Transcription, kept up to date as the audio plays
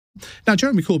Now,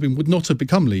 Jeremy Corbyn would not have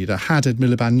become leader had Ed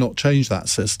Miliband not changed that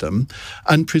system.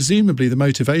 And presumably the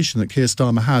motivation that Keir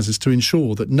Starmer has is to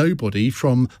ensure that nobody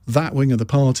from that wing of the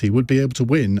party would be able to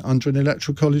win under an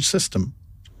electoral college system.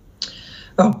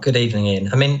 Oh, good evening,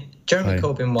 Ian. I mean, Jeremy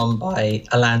Corbyn won by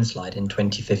a landslide in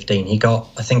 2015. He got,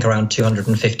 I think, around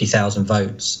 250,000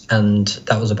 votes, and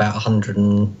that was about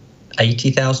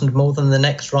 180,000 more than the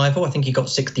next rival. I think he got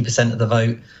 60% of the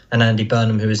vote, and Andy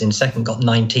Burnham, who was in second, got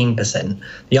 19%.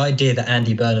 The idea that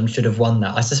Andy Burnham should have won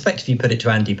that, I suspect if you put it to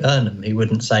Andy Burnham, he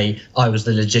wouldn't say, I was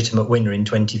the legitimate winner in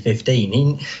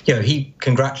 2015. He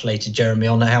congratulated Jeremy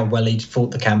on how well he'd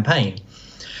fought the campaign.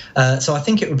 So I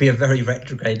think it would be a very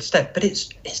retrograde step, but it's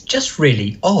just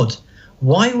really odd.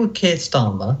 Why would Keir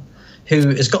Starmer,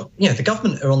 who has got, the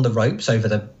government are on the ropes over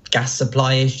the gas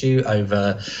supply issue,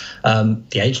 over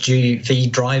the HGV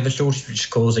driver shortage, which is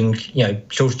causing,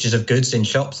 shortages of goods in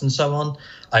shops and so on,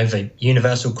 over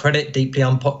universal credit, deeply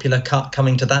unpopular cut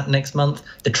coming to that next month,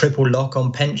 the triple lock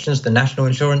on pensions, the national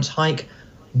insurance hike.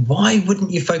 Why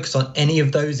wouldn't you focus on any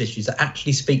of those issues that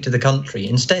actually speak to the country?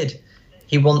 Instead,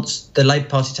 he wants the Labour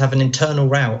Party to have an internal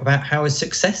row about how his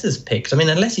successor's picked. I mean,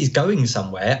 unless he's going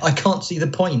somewhere, I can't see the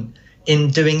point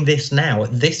in doing this now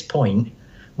at this point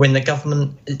when the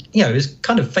government, is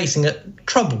kind of facing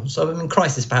troubles. I mean,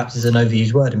 crisis perhaps is an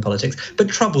overused word in politics, but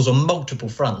troubles on multiple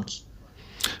fronts.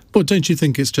 But don't you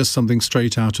think it's just something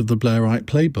straight out of the Blairite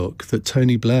playbook, that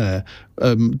Tony Blair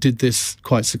did this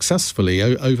quite successfully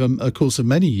over a course of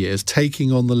many years?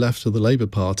 Taking on the left of the Labour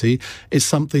Party is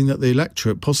something that the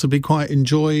electorate possibly quite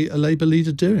enjoy a Labour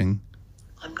leader doing.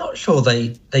 I'm not sure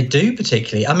they do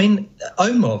particularly. I mean,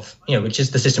 OMOV, which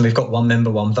is the system, we've got one member,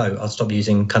 one vote. I'll stop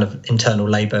using kind of internal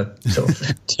Labour sort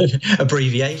of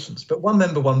abbreviations. But one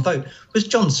member, one vote was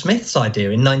John Smith's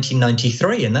idea in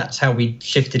 1993, and that's how we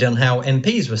shifted on how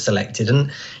MPs were selected.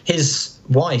 And his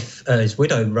wife, his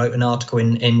widow, wrote an article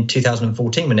in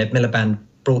 2014 when Ed Miliband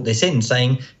brought this in,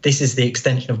 saying this is the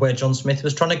extension of where John Smith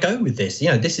was trying to go with this.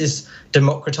 This is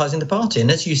democratising the party.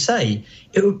 And as you say,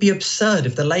 it would be absurd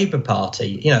if the Labour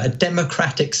Party, a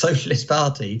democratic socialist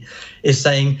party, is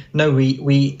saying, no,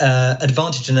 we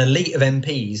advantage an elite of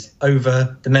MPs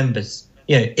over the members,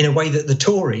 in a way that the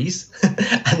Tories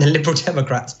and the Liberal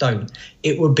Democrats don't.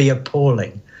 It would be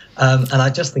appalling. And I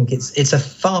just think it's a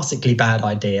farcically bad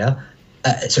idea.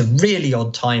 It's a really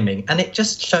odd timing. And it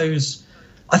just shows,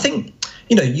 I think,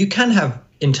 you can have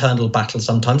internal battles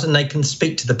sometimes, and they can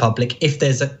speak to the public if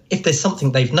there's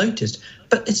something they've noticed.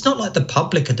 But it's not like the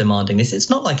public are demanding this. It's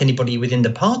not like anybody within the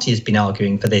party has been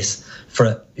arguing for this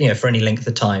for any length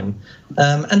of time.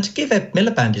 And to give Ed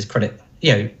Miliband his credit,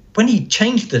 when he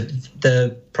changed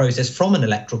the process from an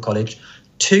electoral college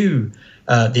to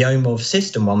the OMOV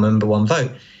system, one member, one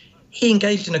vote, he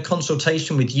engaged in a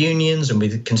consultation with unions and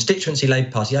with constituency Labour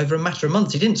Party over a matter of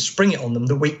months. He didn't spring it on them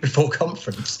the week before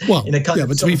conference. Well,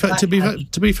 but to be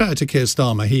fair to Keir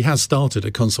Starmer, he has started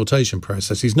a consultation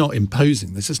process. He's not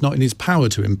imposing this. It's not in his power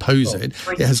to impose it.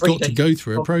 It has got to go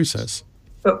through a process.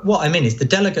 But what I mean is the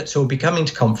delegates who will be coming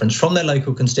to conference from their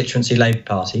local constituency Labour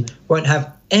Party won't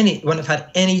have had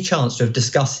any chance to have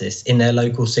discussed this in their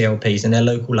local CLPs, in their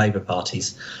local Labour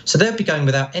parties. So they'll be going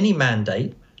without any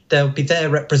mandate. They'll be there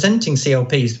representing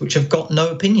CLPs which have got no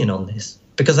opinion on this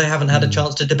because they haven't had a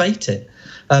chance to debate it.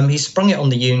 He sprung it on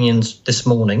the unions this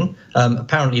morning.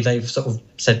 Apparently they've sort of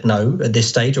said no at this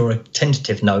stage, or a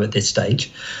tentative no at this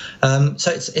stage.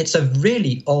 So it's a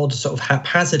really odd, sort of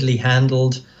haphazardly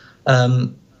handled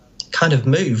kind of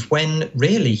move when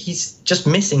really he's just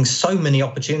missing so many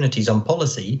opportunities on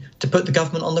policy to put the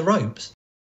government on the ropes.